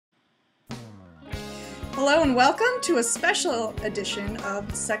Hello and welcome to a special edition of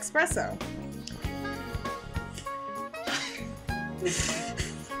Sexpresso.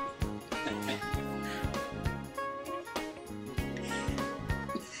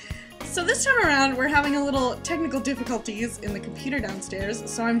 So this time around we're having a little technical difficulties in the computer downstairs,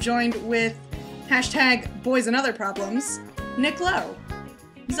 so I'm joined with #BoysAndOtherProblems, Nick Lowe.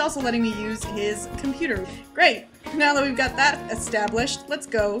 He's also letting me use his computer. Great! Now that we've got that established, let's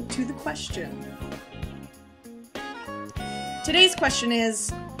go to the question. Today's question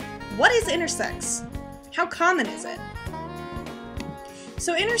is, what is intersex? How common is it?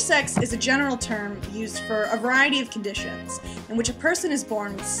 So intersex is a general term used for a variety of conditions in which a person is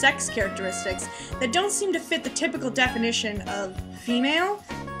born with sex characteristics that don't seem to fit the typical definition of female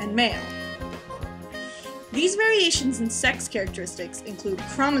and male. These variations in sex characteristics include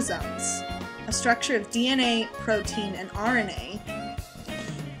chromosomes, a structure of DNA, protein, and RNA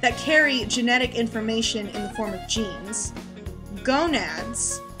that carry genetic information in the form of genes,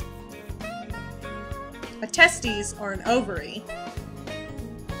 gonads, a testes or an ovary,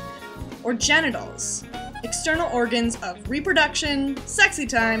 or genitals, external organs of reproduction, sexy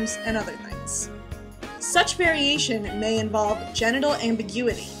times, and other things. Such variation may involve genital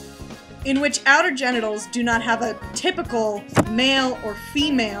ambiguity, in which outer genitals do not have a typical male or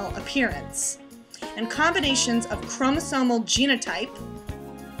female appearance, and combinations of chromosomal genotype,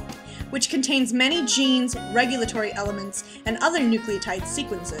 which contains many genes, regulatory elements, and other nucleotide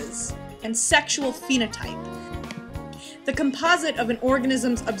sequences, and sexual phenotype, the composite of an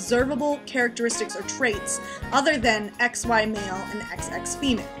organism's observable characteristics or traits other than XY male and XX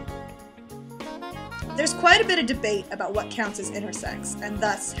female. There's quite a bit of debate about what counts as intersex, and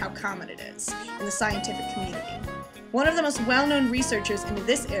thus how common it is, in the scientific community. One of the most well-known researchers into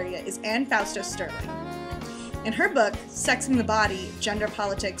this area is Anne Fausto Sterling. In her book, Sexing the Body, Gender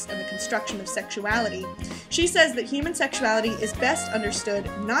Politics, and the Construction of Sexuality, she says that human sexuality is best understood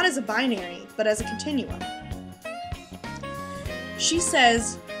not as a binary, but as a continuum. She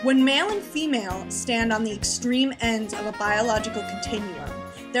says, when male and female stand on the extreme ends of a biological continuum,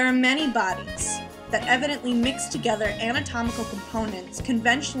 there are many bodies that evidently mix together anatomical components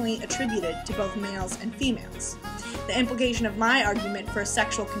conventionally attributed to both males and females. The implication of my argument for a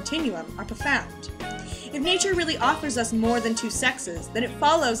sexual continuum are profound. If nature really offers us more than two sexes, then it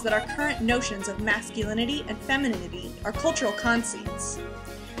follows that our current notions of masculinity and femininity are cultural conceits.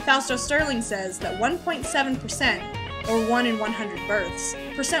 Fausto Sterling says that 1.7%, or 1 in 100 births,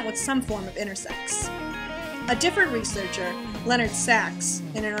 present with some form of intersex. A different researcher, Leonard Sachs,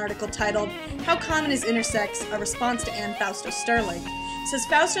 in an article titled, How Common is Intersex? A Response to Anne Fausto Sterling, says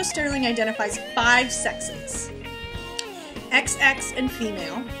Fausto Sterling identifies 5 sexes: XX and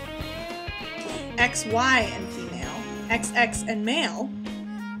female, XY and female, XX and male,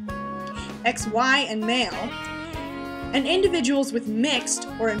 XY and male, and individuals with mixed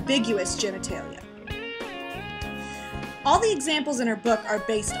or ambiguous genitalia. All the examples in her book are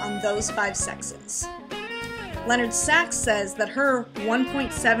based on those 5 sexes. Leonard Sachs says that her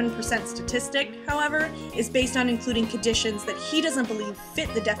 1.7% statistic, however, is based on including conditions that he doesn't believe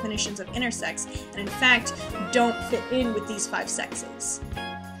fit the definitions of intersex and in fact don't fit in with these 5 sexes.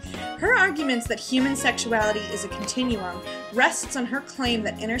 Her arguments that human sexuality is a continuum rests on her claim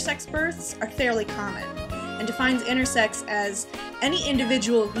that intersex births are fairly common, and defines intersex as any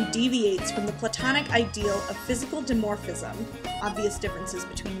individual who deviates from the Platonic ideal of physical dimorphism, obvious differences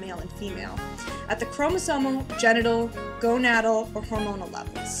between male and female, at the chromosomal, genital, gonadal, or hormonal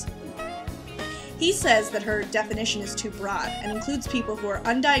levels. He says that her definition is too broad and includes people who are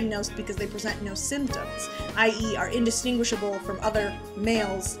undiagnosed because they present no symptoms, i.e. are indistinguishable from other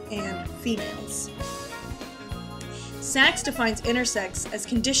males and females. Sachs defines intersex as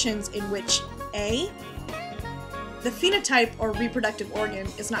conditions in which A, the phenotype or reproductive organ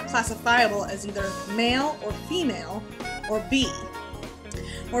is not classifiable as either male or female, or B,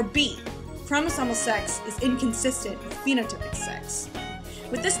 chromosomal sex is inconsistent with phenotypic sex.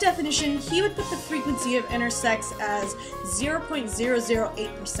 With this definition, he would put the frequency of intersex as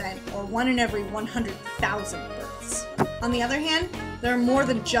 0.008%, or 1 in every 100,000 births. On the other hand, there are more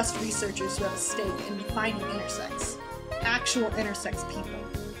than just researchers who have a stake in defining intersex. Actual intersex people.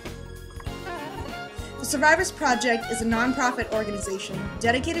 The Survivors Project is a non-profit organization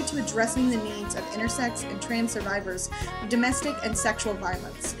dedicated to addressing the needs of intersex and trans survivors of domestic and sexual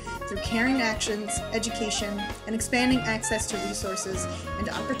violence through caring actions, education, and expanding access to resources and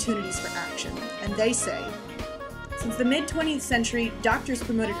opportunities for action. And they say, since the mid-20th century, doctors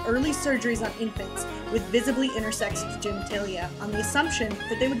promoted early surgeries on infants with visibly intersex genitalia on the assumption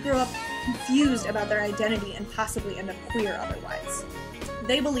that they would grow up confused about their identity and possibly end up queer otherwise.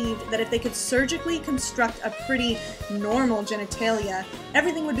 they believed that if they could surgically construct a pretty normal genitalia,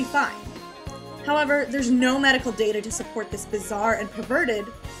 everything would be fine. However, there's no medical data to support this bizarre and perverted,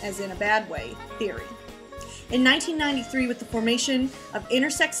 as in a bad way, theory. In 1993, with the formation of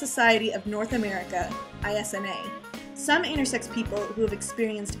Intersex Society of North America, ISNA, some intersex people who have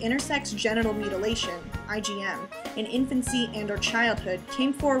experienced intersex genital mutilation, IGM, in infancy and/or childhood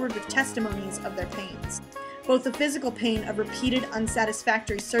came forward with testimonies of their pains. Both the physical pain of repeated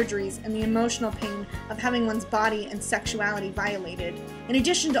unsatisfactory surgeries and the emotional pain of having one's body and sexuality violated, in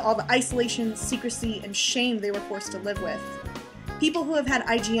addition to all the isolation, secrecy, and shame they were forced to live with. People who have had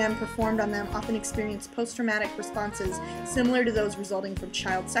IGM performed on them often experience post-traumatic responses similar to those resulting from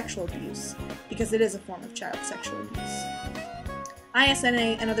child sexual abuse, because it is a form of child sexual abuse.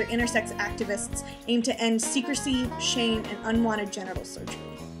 ISNA and other intersex activists aim to end secrecy, shame, and unwanted genital surgery.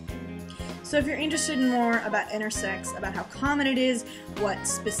 So if you're interested in more about intersex, about how common it is, what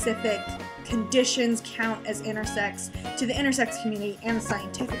specific conditions count as intersex to the intersex community and the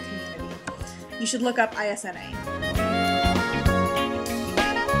scientific community, you should look up ISNA.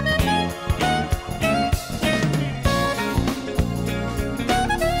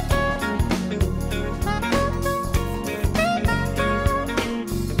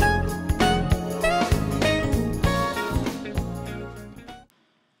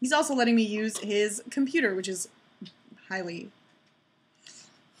 He's also letting me use his computer, which is highly...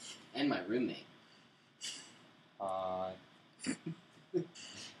 And my roommate. Am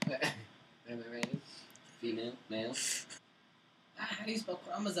I ready? Female? Male? How do you spell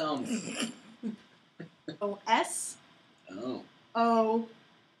chromosomes? O-S? Oh. O-M-E-S.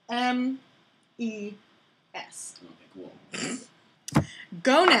 Okay, cool.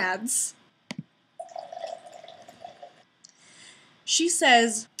 Gonads. She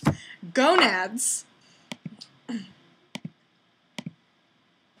says, gonads.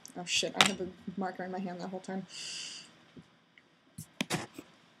 Oh shit, I had the marker in my hand that whole time.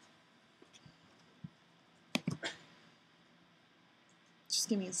 Just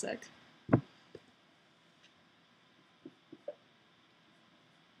give me a sec.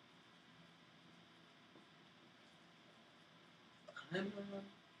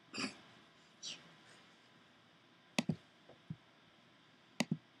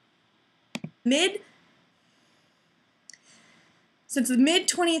 Since the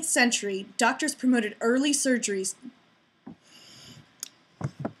mid-20th century, doctors promoted early surgeries.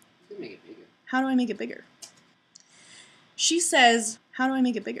 Make it bigger. How do I make it bigger? She says, how do I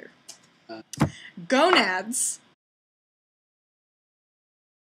make it bigger? Gonads